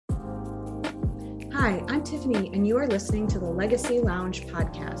Hi, I'm Tiffany, and you are listening to the Legacy Lounge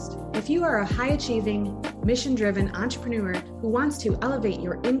podcast. If you are a high-achieving, mission-driven entrepreneur who wants to elevate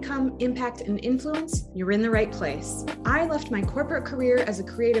your income, impact, and influence, you're in the right place. I left my corporate career as a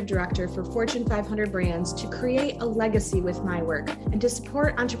creative director for Fortune 500 brands to create a legacy with my work and to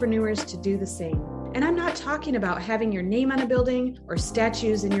support entrepreneurs to do the same. And I'm not talking about having your name on a building or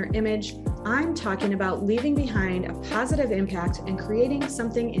statues in your image. I'm talking about leaving behind a positive impact and creating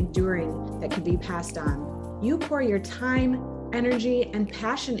something enduring that can be passed on. You pour your time, energy, and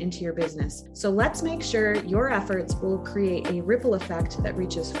passion into your business. So let's make sure your efforts will create a ripple effect that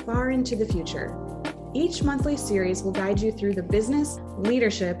reaches far into the future. Each monthly series will guide you through the business,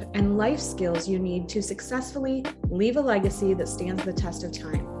 leadership, and life skills you need to successfully leave a legacy that stands the test of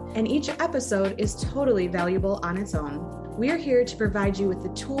time. And each episode is totally valuable on its own. We are here to provide you with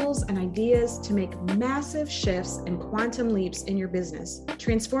the tools and ideas to make massive shifts and quantum leaps in your business,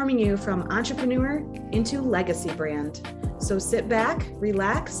 transforming you from entrepreneur into legacy brand. So sit back,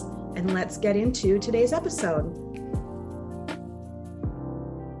 relax, and let's get into today's episode.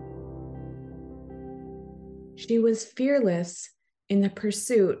 She was fearless in the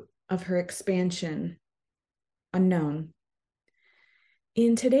pursuit of her expansion. Unknown.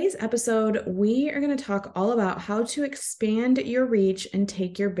 In today's episode, we are going to talk all about how to expand your reach and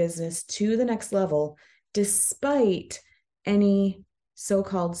take your business to the next level despite any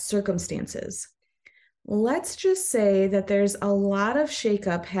so-called circumstances. Let's just say that there's a lot of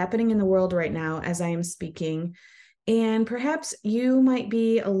shakeup happening in the world right now as I am speaking, and perhaps you might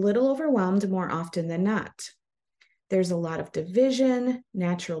be a little overwhelmed more often than not. There's a lot of division,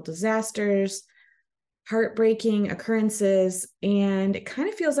 natural disasters, heartbreaking occurrences, and it kind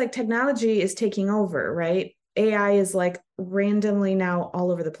of feels like technology is taking over, right? AI is like randomly now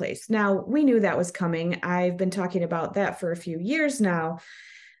all over the place. Now, we knew that was coming. I've been talking about that for a few years now,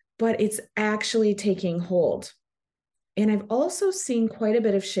 but it's actually taking hold. And I've also seen quite a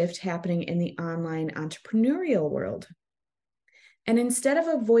bit of shift happening in the online entrepreneurial world. And instead of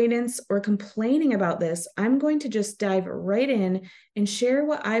avoidance or complaining about this, I'm going to just dive right in and share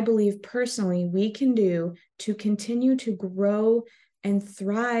what I believe personally we can do to continue to grow and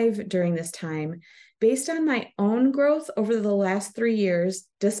thrive during this time based on my own growth over the last 3 years,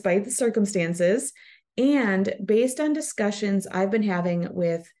 despite the circumstances, and based on discussions I've been having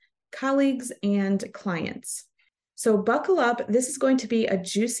with colleagues and clients. So buckle up. This is going to be a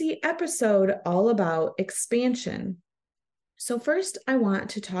juicy episode all about expansion. So first, I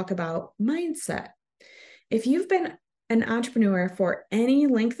want to talk about mindset. If you've been an entrepreneur for any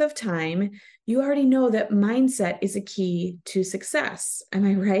length of time, you already know that mindset is a key to success. Am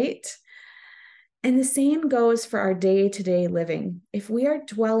I right? And the same goes for our day-to-day living. If we are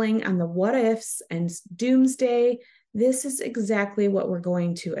dwelling on the what ifs and doomsday, this is exactly what we're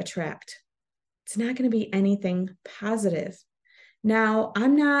going to attract. It's not going to be anything positive. Now,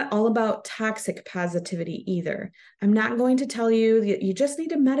 I'm not all about toxic positivity either. I'm not going to tell you that you just need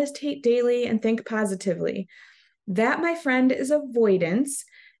to meditate daily and think positively. That, my friend, is avoidance,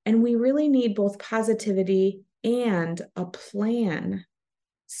 and we really need both positivity and a plan.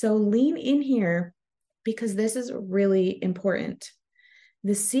 So lean in here because this is really important.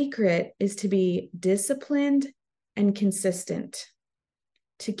 The secret is to be disciplined and consistent,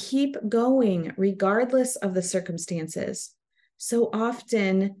 to keep going regardless of the circumstances. So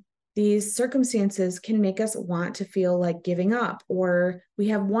often these circumstances can make us want to feel like giving up, or we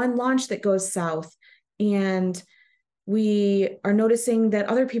have one launch that goes south and we are noticing that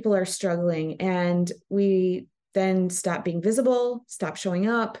other people are struggling, and we then stop being visible, stop showing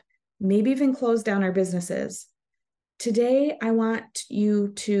up, maybe even close down our businesses. Today, I want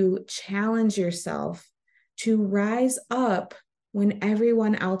you to challenge yourself to rise up when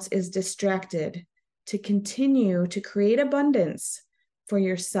everyone else is distracted, to continue to create abundance for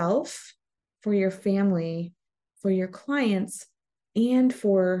yourself, for your family, for your clients, and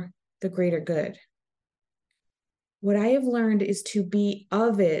for the greater good. What I have learned is to be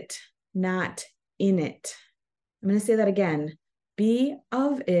of it, not in it. I'm going to say that again. Be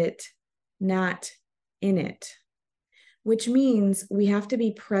of it, not in it, which means we have to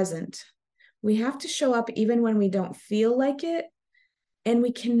be present. We have to show up even when we don't feel like it. And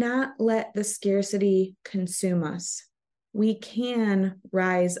we cannot let the scarcity consume us. We can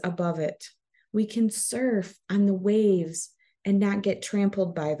rise above it. We can surf on the waves and not get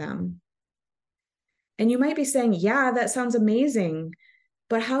trampled by them. And you might be saying, yeah, that sounds amazing.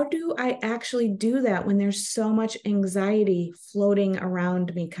 But how do I actually do that when there's so much anxiety floating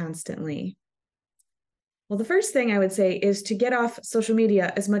around me constantly? Well, the first thing I would say is to get off social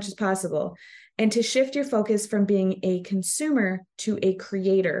media as much as possible and to shift your focus from being a consumer to a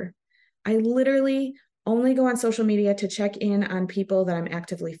creator. I literally only go on social media to check in on people that I'm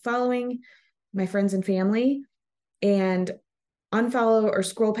actively following, my friends and family, and unfollow or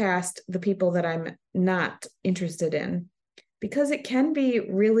scroll past the people that I'm not interested in, because it can be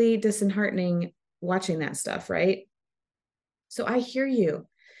really disheartening watching that stuff, right? So I hear you.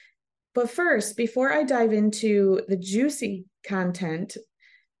 But first, before I dive into the juicy content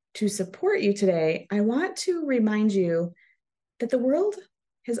to support you today, I want to remind you that the world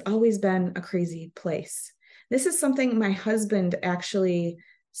has always been a crazy place. This is something my husband actually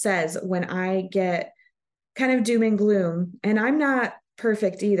says when I get kind of doom and gloom, and I'm not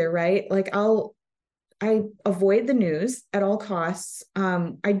perfect either, right? Like I avoid the news at all costs.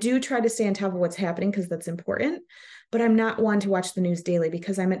 I do try to stay on top of what's happening because that's important, but I'm not one to watch the news daily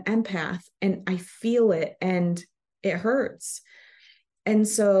because I'm an empath and I feel it and it hurts. And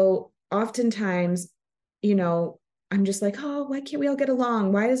so oftentimes, you know, I'm just like, oh, why can't we all get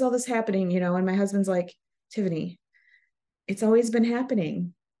along? Why is all this happening? And my husband's like, Tiffany, it's always been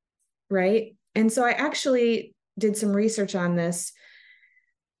happening, right? And so I actually did some research on this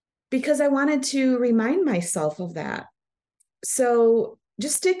because I wanted to remind myself of that. So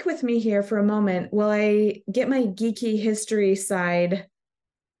just stick with me here for a moment while I get my geeky history side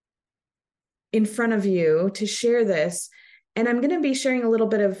in front of you to share this. And I'm going to be sharing a little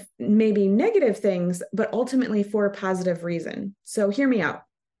bit of maybe negative things, but ultimately for a positive reason. So hear me out.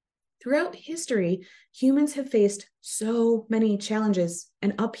 Throughout history, humans have faced so many challenges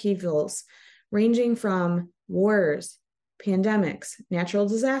and upheavals, ranging from wars, pandemics, natural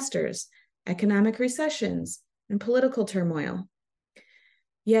disasters, economic recessions, and political turmoil.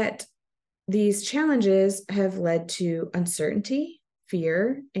 Yet, these challenges have led to uncertainty,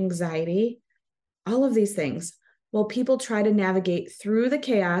 fear, anxiety, all of these things. While people try to navigate through the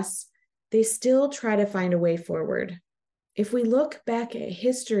chaos, they still try to find a way forward. If we look back at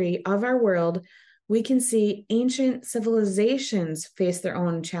history of our world, we can see ancient civilizations face their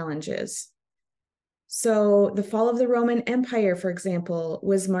own challenges. So, the fall of the Roman Empire, for example,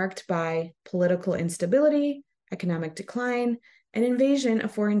 was marked by political instability, economic decline, and invasion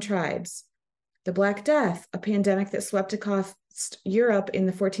of foreign tribes. The Black Death, a pandemic that swept across Europe in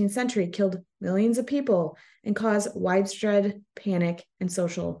the 14th century, killed millions of people and caused widespread panic and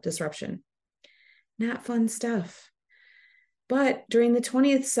social disruption. Not fun stuff. But during the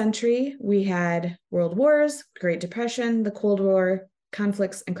 20th century, we had world wars, Great Depression, the Cold War,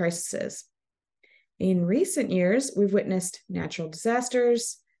 conflicts, and crises. In recent years, we've witnessed natural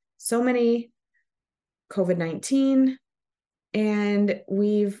disasters, so many, COVID-19, and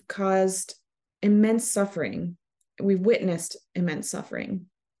we've caused immense suffering. We've witnessed immense suffering.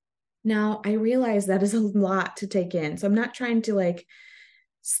 Now, I realize that is a lot to take in. So I'm not trying to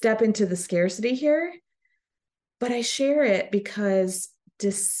step into the scarcity here, but I share it because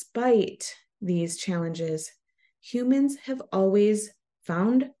despite these challenges, humans have always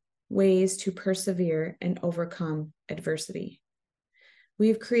found ways to persevere and overcome adversity.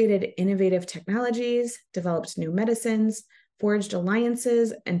 We've created innovative technologies, developed new medicines, forged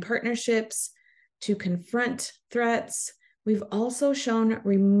alliances and partnerships to confront threats. We've also shown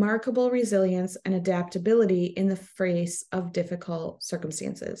remarkable resilience and adaptability in the face of difficult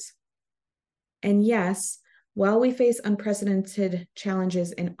circumstances. And yes, while we face unprecedented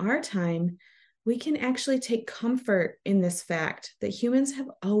challenges in our time, we can actually take comfort in this fact that humans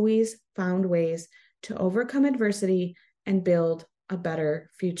have always found ways to overcome adversity and build a better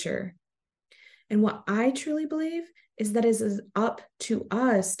future. And what I truly believe is that it is up to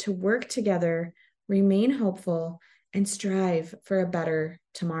us to work together, remain hopeful, and strive for a better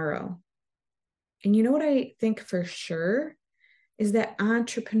tomorrow. And you know what I think for sure is that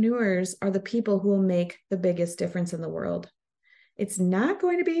entrepreneurs are the people who will make the biggest difference in the world. It's not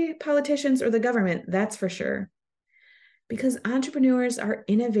going to be politicians or the government, that's for sure. Because entrepreneurs are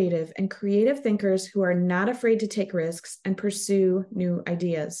innovative and creative thinkers who are not afraid to take risks and pursue new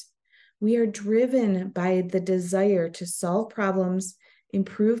ideas. We are driven by the desire to solve problems,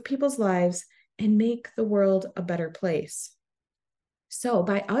 improve people's lives, and make the world a better place. So,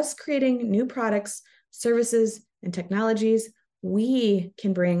 by us creating new products, services, and technologies, we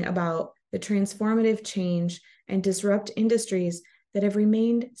can bring about the transformative change and disrupt industries that have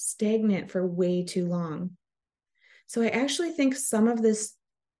remained stagnant for way too long. So I actually think some of this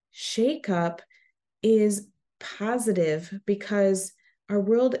shakeup is positive because our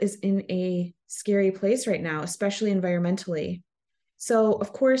world is in a scary place right now, especially environmentally. So,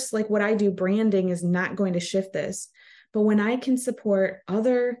 of course, like what I do, branding is not going to shift this. But when I can support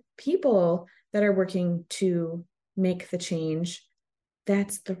other people that are working to make the change,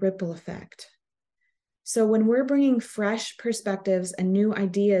 that's the ripple effect. So when we're bringing fresh perspectives and new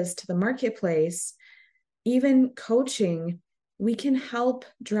ideas to the marketplace, even coaching, we can help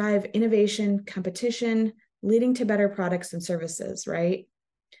drive innovation, competition, leading to better products and services, right?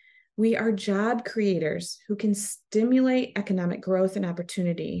 We are job creators who can stimulate economic growth and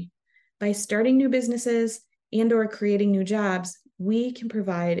opportunity. By starting new businesses and or creating new jobs, we can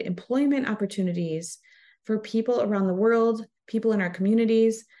provide employment opportunities for people around the world, people in our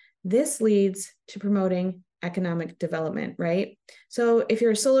communities. This leads to promoting economic development, right? So if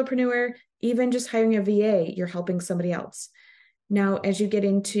you're a solopreneur, even just hiring a VA, you're helping somebody else. Now, as you get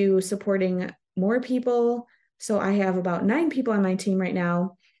into supporting more people, so I have about 9 people on my team right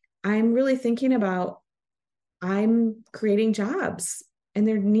now, I'm really thinking about I'm creating jobs, and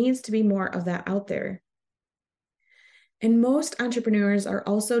there needs to be more of that out there. And most entrepreneurs are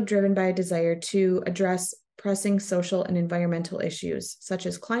also driven by a desire to address pressing social and environmental issues, such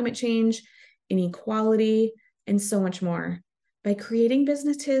as climate change, inequality, and so much more. By creating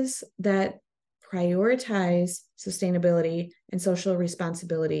businesses that prioritize sustainability and social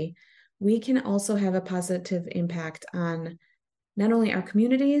responsibility, we can also have a positive impact on not only our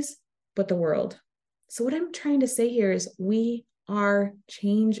communities, but the world. So what I'm trying to say here is we are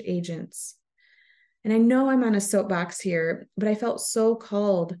change agents. And I know I'm on a soapbox here, but I felt so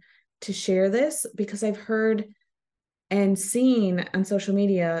called to share this because I've heard and seen on social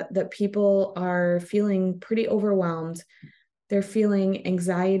media that people are feeling pretty overwhelmed. They're feeling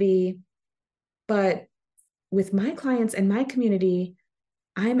anxiety. But with my clients and my community,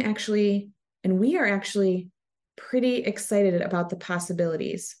 I'm actually, and we are actually pretty excited about the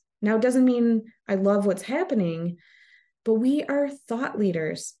possibilities. Now, it doesn't mean I love what's happening, but we are thought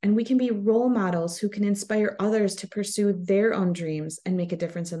leaders and we can be role models who can inspire others to pursue their own dreams and make a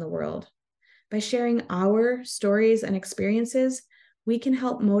difference in the world. By sharing our stories and experiences, we can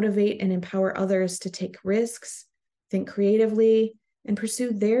help motivate and empower others to take risks, think creatively, and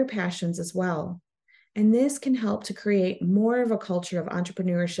pursue their passions as well. And this can help to create more of a culture of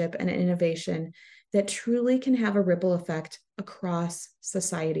entrepreneurship and innovation that truly can have a ripple effect across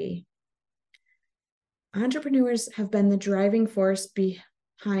society. Entrepreneurs have been the driving force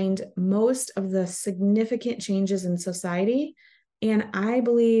behind most of the significant changes in society, and I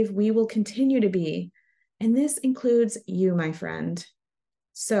believe we will continue to be. And this includes you, my friend.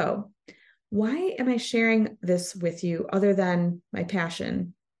 So, why am I sharing this with you other than my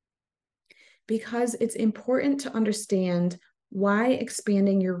passion? Because it's important to understand why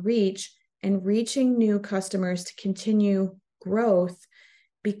expanding your reach and reaching new customers to continue growth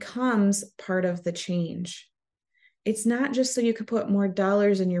becomes part of the change. It's not just so you could put more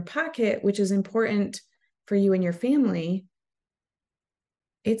dollars in your pocket, which is important for you and your family.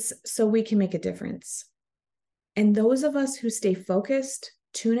 It's so we can make a difference. And those of us who stay focused,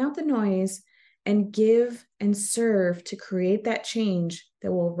 tune out the noise, and give and serve to create that change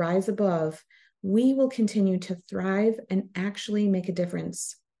that will rise above, we will continue to thrive and actually make a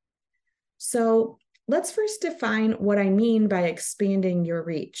difference. So let's first define what I mean by expanding your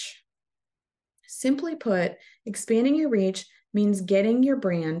reach. Simply put, expanding your reach means getting your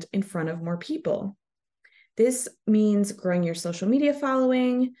brand in front of more people. This means growing your social media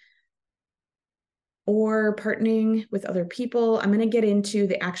following or partnering with other people. I'm going to get into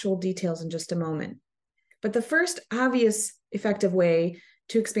the actual details in just a moment. But the first obvious effective way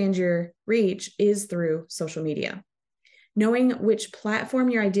to expand your reach is through social media. Knowing which platform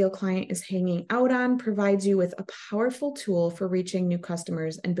your ideal client is hanging out on provides you with a powerful tool for reaching new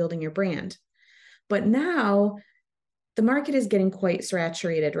customers and building your brand. But now the market is getting quite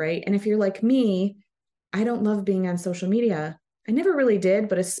saturated, right? And if you're like me, I don't love being on social media. I never really did,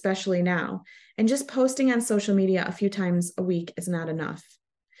 but especially now. And just posting on social media a few times a week is not enough.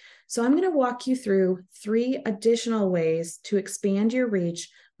 So I'm going to walk you through 3 additional ways to expand your reach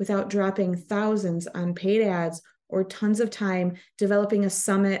without dropping thousands on paid ads or tons of time developing a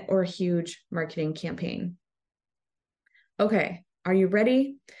summit or a huge marketing campaign. Okay, are you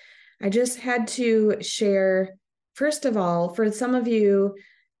ready? I just had to share, first of all, for some of you,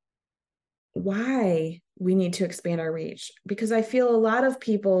 why we need to expand our reach, because I feel a lot of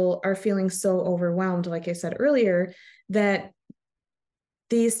people are feeling so overwhelmed, like I said earlier, that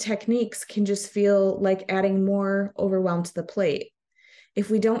these techniques can just feel like adding more overwhelm to the plate if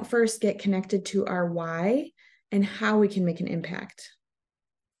we don't first get connected to our why and how we can make an impact.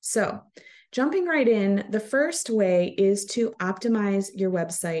 So, jumping right in, the first way is to optimize your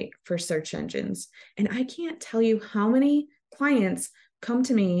website for search engines. And I can't tell you how many clients come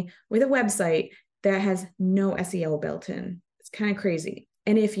to me with a website that has no SEO built in. It's kind of crazy.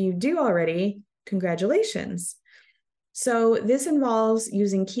 And if you do already, congratulations. So this involves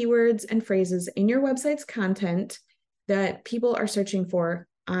using keywords and phrases in your website's content that people are searching for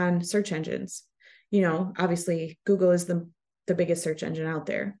on search engines. Obviously Google is the biggest search engine out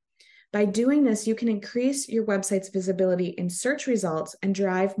there. By doing this, you can increase your website's visibility in search results and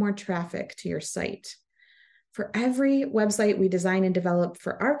drive more traffic to your site. For every website we design and develop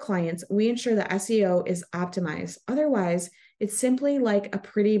for our clients, we ensure that SEO is optimized. Otherwise, it's simply like a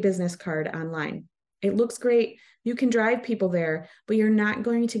pretty business card online. It looks great, you can drive people there, but you're not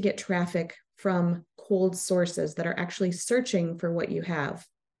going to get traffic from cold sources that are actually searching for what you have.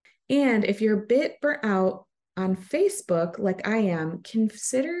 And if you're a bit burnt out on Facebook, like I am,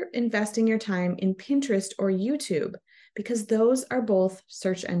 consider investing your time in Pinterest or YouTube, because those are both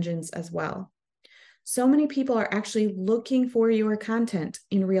search engines as well. So many people are actually looking for your content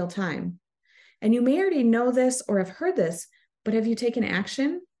in real time. And you may already know this or have heard this, but have you taken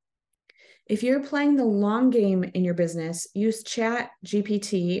action? If you're playing the long game in your business, use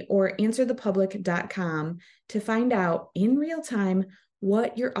ChatGPT or answerthepublic.com to find out in real time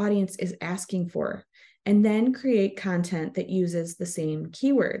what your audience is asking for, and then create content that uses the same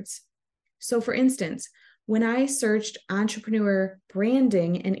keywords. So for instance, when I searched entrepreneur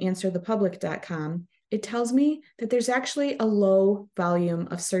branding in answerthepublic.com, it tells me that there's actually a low volume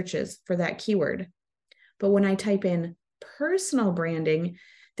of searches for that keyword. But when I type in personal branding,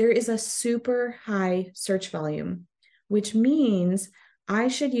 there is a super high search volume, which means I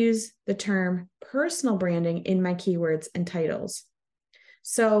should use the term personal branding in my keywords and titles.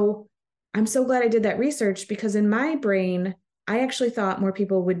 So I'm so glad I did that research, because in my brain, I actually thought more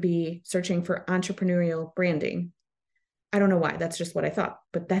people would be searching for entrepreneurial branding. I don't know why, that's just what I thought,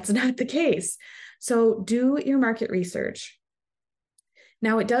 but that's not the case. So do your market research.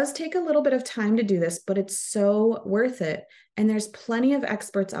 Now, it does take a little bit of time to do this, but it's so worth it. And there's plenty of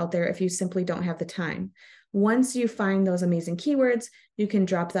experts out there if you simply don't have the time. Once you find those amazing keywords, you can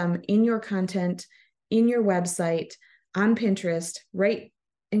drop them in your content, in your website, on Pinterest, right?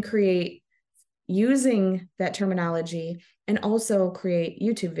 And create using that terminology, and also create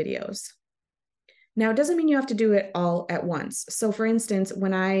YouTube videos. Now, it doesn't mean you have to do it all at once. So for instance,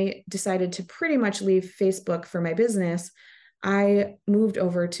 when I decided to pretty much leave Facebook for my business, I moved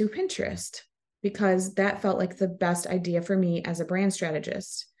over to Pinterest because that felt like the best idea for me as a brand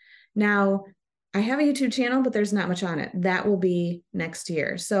strategist. Now, I have a YouTube channel, but there's not much on it. That will be next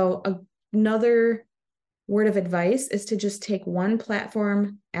year. So another word of advice is to just take one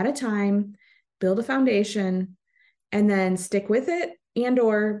platform at a time, build a foundation, and then stick with it and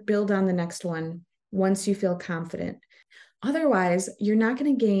or build on the next one once you feel confident. Otherwise, you're not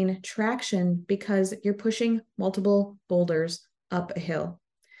going to gain traction because you're pushing multiple boulders up a hill.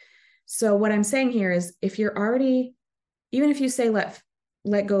 So what I'm saying here is, if you're already, even if you say let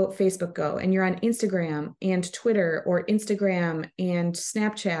go Facebook go, and you're on Instagram and Twitter, or Instagram and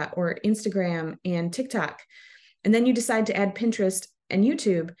Snapchat, or Instagram and TikTok, and then you decide to add Pinterest and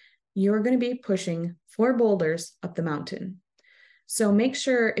YouTube, you're going to be pushing 4 boulders up the mountain. So make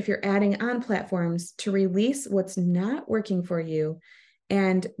sure, if you're adding on platforms, to release what's not working for you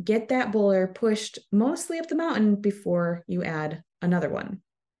and get that boulder pushed mostly up the mountain before you add another one.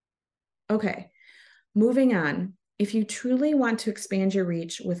 Okay, moving on. If you truly want to expand your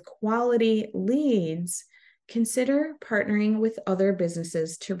reach with quality leads, consider partnering with other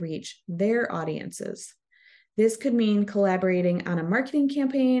businesses to reach their audiences. This could mean collaborating on a marketing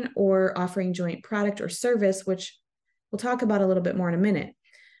campaign or offering joint product or service, which we'll talk about a little bit more in a minute.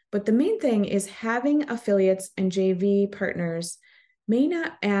 But the main thing is, having affiliates and JV partners may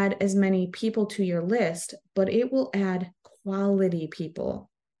not add as many people to your list, but it will add quality people.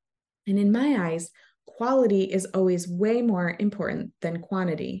 And in my eyes, quality is always way more important than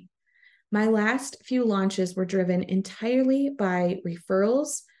quantity. My last few launches were driven entirely by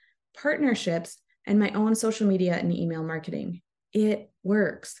referrals, partnerships, and my own social media and email marketing. It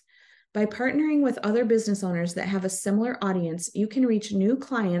works. By partnering with other business owners that have a similar audience, you can reach new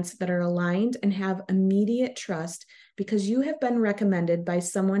clients that are aligned and have immediate trust because you have been recommended by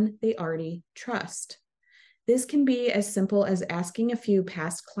someone they already trust. This can be as simple as asking a few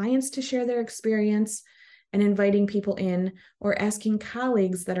past clients to share their experience and inviting people in, or asking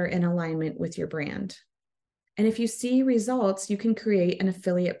colleagues that are in alignment with your brand. And if you see results, you can create an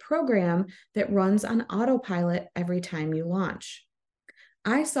affiliate program that runs on autopilot every time you launch.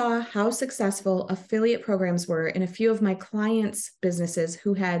 I saw how successful affiliate programs were in a few of my clients' businesses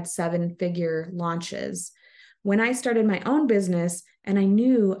who had 7-figure launches when I started my own business, and I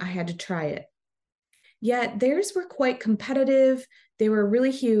knew I had to try it. Yet theirs were quite competitive, they were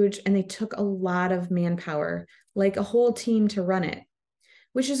really huge, and they took a lot of manpower, like a whole team to run it,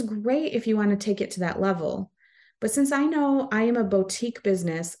 which is great if you want to take it to that level. But since I know I am a boutique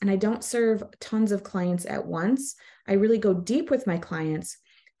business and I don't serve tons of clients at once, I really go deep with my clients.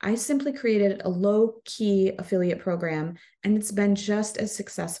 I simply created a low-key affiliate program, and it's been just as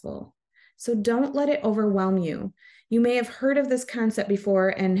successful. So don't let it overwhelm you. You may have heard of this concept before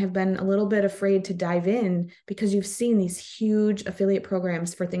and have been a little bit afraid to dive in because you've seen these huge affiliate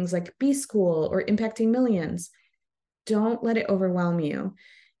programs for things like B-School or Impacting Millions. Don't let it overwhelm you.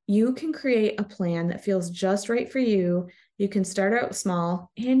 You can create a plan that feels just right for you. You can start out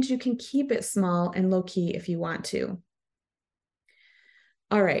small and you can keep it small and low key if you want to.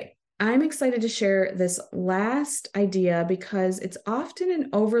 All right, I'm excited to share this last idea because it's often an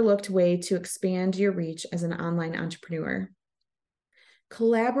overlooked way to expand your reach as an online entrepreneur.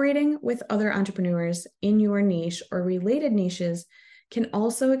 Collaborating with other entrepreneurs in your niche or related niches can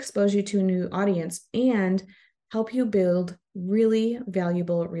also expose you to a new audience and help you build really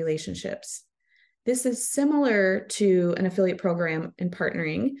valuable relationships. This is similar to an affiliate program and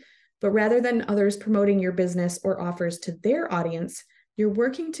partnering, but rather than others promoting your business or offers to their audience, you're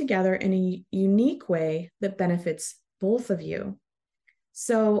working together in a unique way that benefits both of you.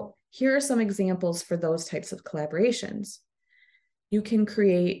 So here are some examples for those types of collaborations. You can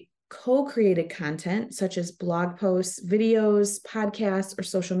create co-created content such as blog posts, videos, podcasts, or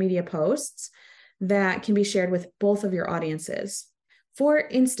social media posts that can be shared with both of your audiences. For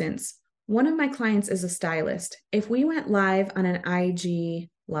instance, one of my clients is a stylist. If we went live on an IG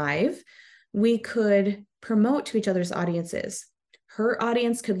live, we could promote to each other's audiences. Her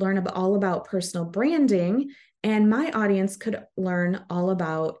audience could learn all about personal branding, and my audience could learn all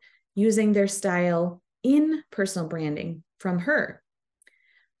about using their style in personal branding from her.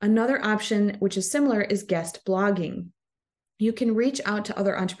 Another option, which is similar, is guest blogging. You can reach out to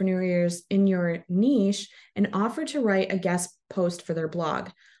other entrepreneurs in your niche and offer to write a guest post for their blog.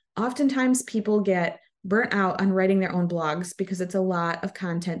 Oftentimes, people get burnt out on writing their own blogs because it's a lot of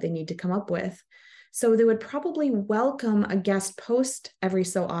content they need to come up with. So they would probably welcome a guest post every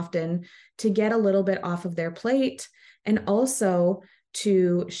so often to get a little bit off of their plate and also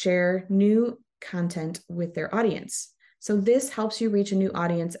to share new content with their audience. So this helps you reach a new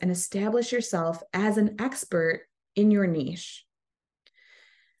audience and establish yourself as an expert in your niche.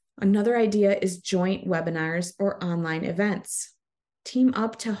 Another idea is joint webinars or online events. Team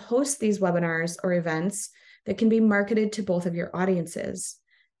up to host these webinars or events that can be marketed to both of your audiences.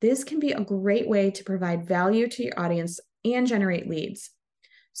 This can be a great way to provide value to your audience and generate leads.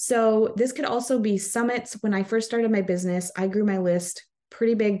 So this could also be summits. When I first started my business, I grew my list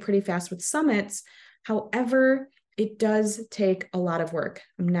pretty big, pretty fast with summits. However, it does take a lot of work.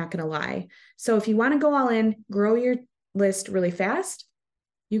 I'm not going to lie. So if you want to go all in, grow your list really fast,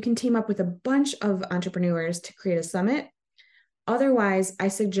 you can team up with a bunch of entrepreneurs to create a summit. Otherwise, I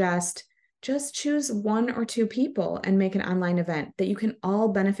suggest just choose one or two people and make an online event that you can all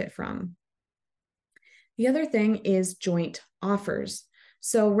benefit from. The other thing is joint offers.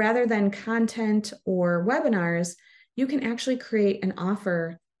 So rather than content or webinars, you can actually create an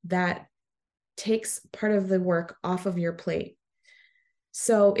offer that takes part of the work off of your plate.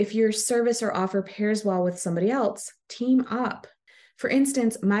 So if your service or offer pairs well with somebody else, team up. For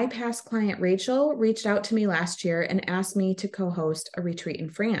instance, my past client, Rachel, reached out to me last year and asked me to co-host a retreat in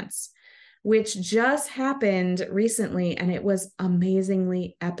France, which just happened recently, and it was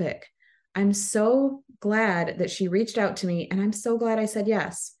amazingly epic. I'm so glad that she reached out to me, and I'm so glad I said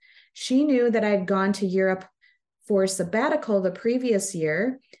yes. She knew that I'd gone to Europe for sabbatical the previous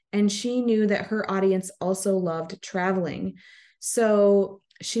year, and she knew that her audience also loved traveling. So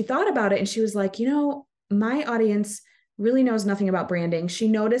she thought about it and she was like, my audience really knows nothing about branding. She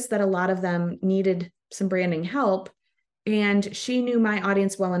noticed that a lot of them needed some branding help, and she knew my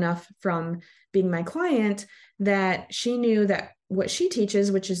audience well enough from being my client that she knew that what she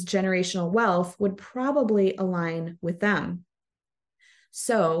teaches, which is generational wealth, would probably align with them.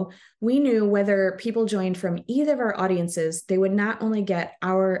 So we knew whether people joined from either of our audiences, they would not only get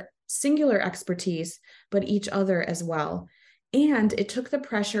our singular expertise, but each other as well. And it took the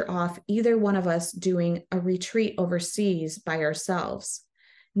pressure off either one of us doing a retreat overseas by ourselves.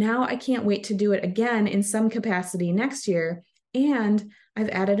 Now I can't wait to do it again in some capacity next year. And I've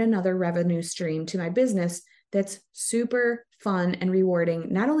added another revenue stream to my business that's super fun and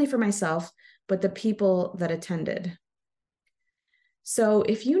rewarding, not only for myself, but the people that attended. So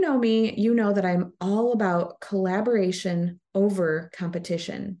if you know me, you know that I'm all about collaboration over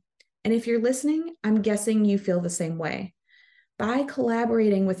competition. And if you're listening, I'm guessing you feel the same way. By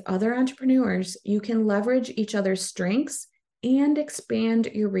collaborating with other entrepreneurs, you can leverage each other's strengths and expand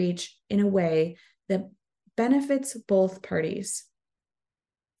your reach in a way that benefits both parties.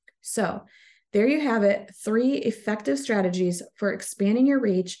 So There you have it, 3 effective strategies for expanding your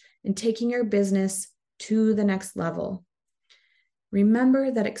reach and taking your business to the next level.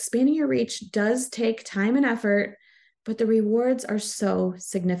 Remember that expanding your reach does take time and effort, but the rewards are so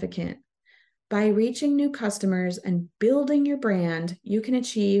significant. By reaching new customers and building your brand, you can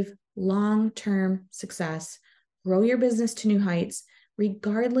achieve long-term success, grow your business to new heights,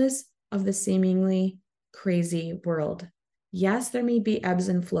 regardless of the seemingly crazy world. Yes, there may be ebbs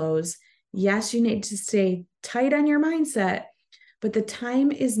and flows. Yes, you need to stay tight on your mindset, but the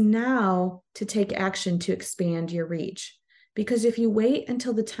time is now to take action to expand your reach. Because if you wait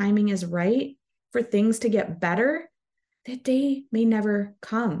until the timing is right for things to get better, that day may never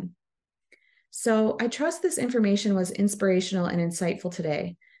come. So I trust this information was inspirational and insightful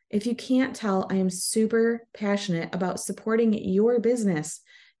today. If you can't tell, I am super passionate about supporting your business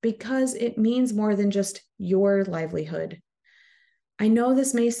because it means more than just your livelihood. I know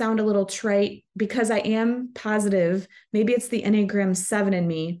this may sound a little trite because I am positive. Maybe it's the Enneagram 7 in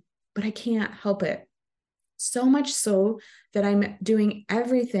me, but I can't help it. So much so that I'm doing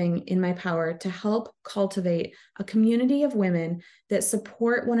everything in my power to help cultivate a community of women that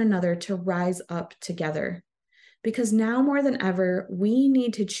support one another to rise up together. Because now more than ever, we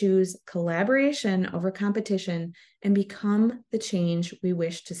need to choose collaboration over competition and become the change we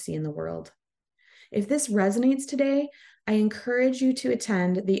wish to see in the world. If this resonates today, I encourage you to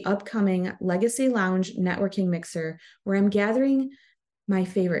attend the upcoming Legacy Lounge Networking Mixer, where I'm gathering my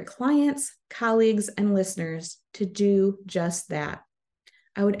favorite clients, colleagues, and listeners to do just that.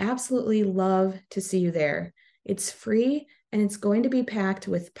 I would absolutely love to see you there. It's free and it's going to be packed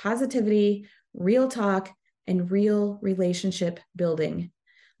with positivity, real talk, and real relationship building.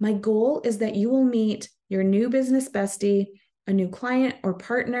 My goal is that you will meet your new business bestie, a new client or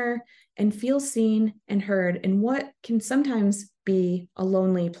partner, and feel seen and heard in what can sometimes be a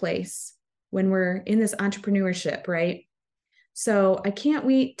lonely place when we're in this entrepreneurship, right? So I can't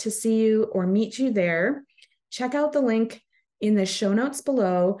wait to see you or meet you there. Check out the link in the show notes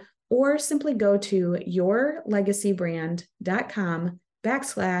below, or simply go to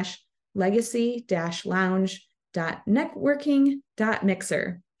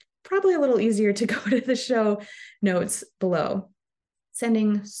yourlegacy-lounge.networking.mixer. Probably a little easier to go to the show notes below.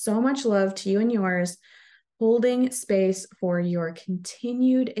 Sending so much love to you and yours, holding space for your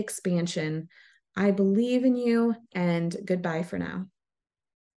continued expansion. I believe in you, and goodbye for now.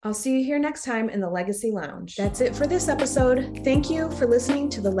 I'll see you here next time in the Legacy Lounge. That's it for this episode. Thank you for listening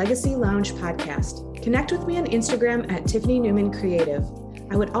to the Legacy Lounge podcast. Connect with me on Instagram at Tiffany Newman Creative.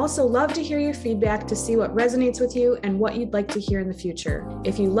 I would also love to hear your feedback to see what resonates with you and what you'd like to hear in the future.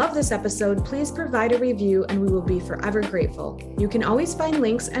 If you love this episode, please provide a review and we will be forever grateful. You can always find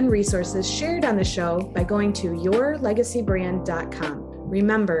links and resources shared on the show by going to yourlegacybrand.com.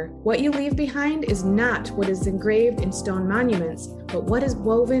 Remember, what you leave behind is not what is engraved in stone monuments, but what is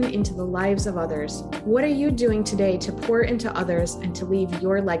woven into the lives of others. What are you doing today to pour into others and to leave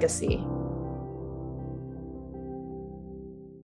your legacy?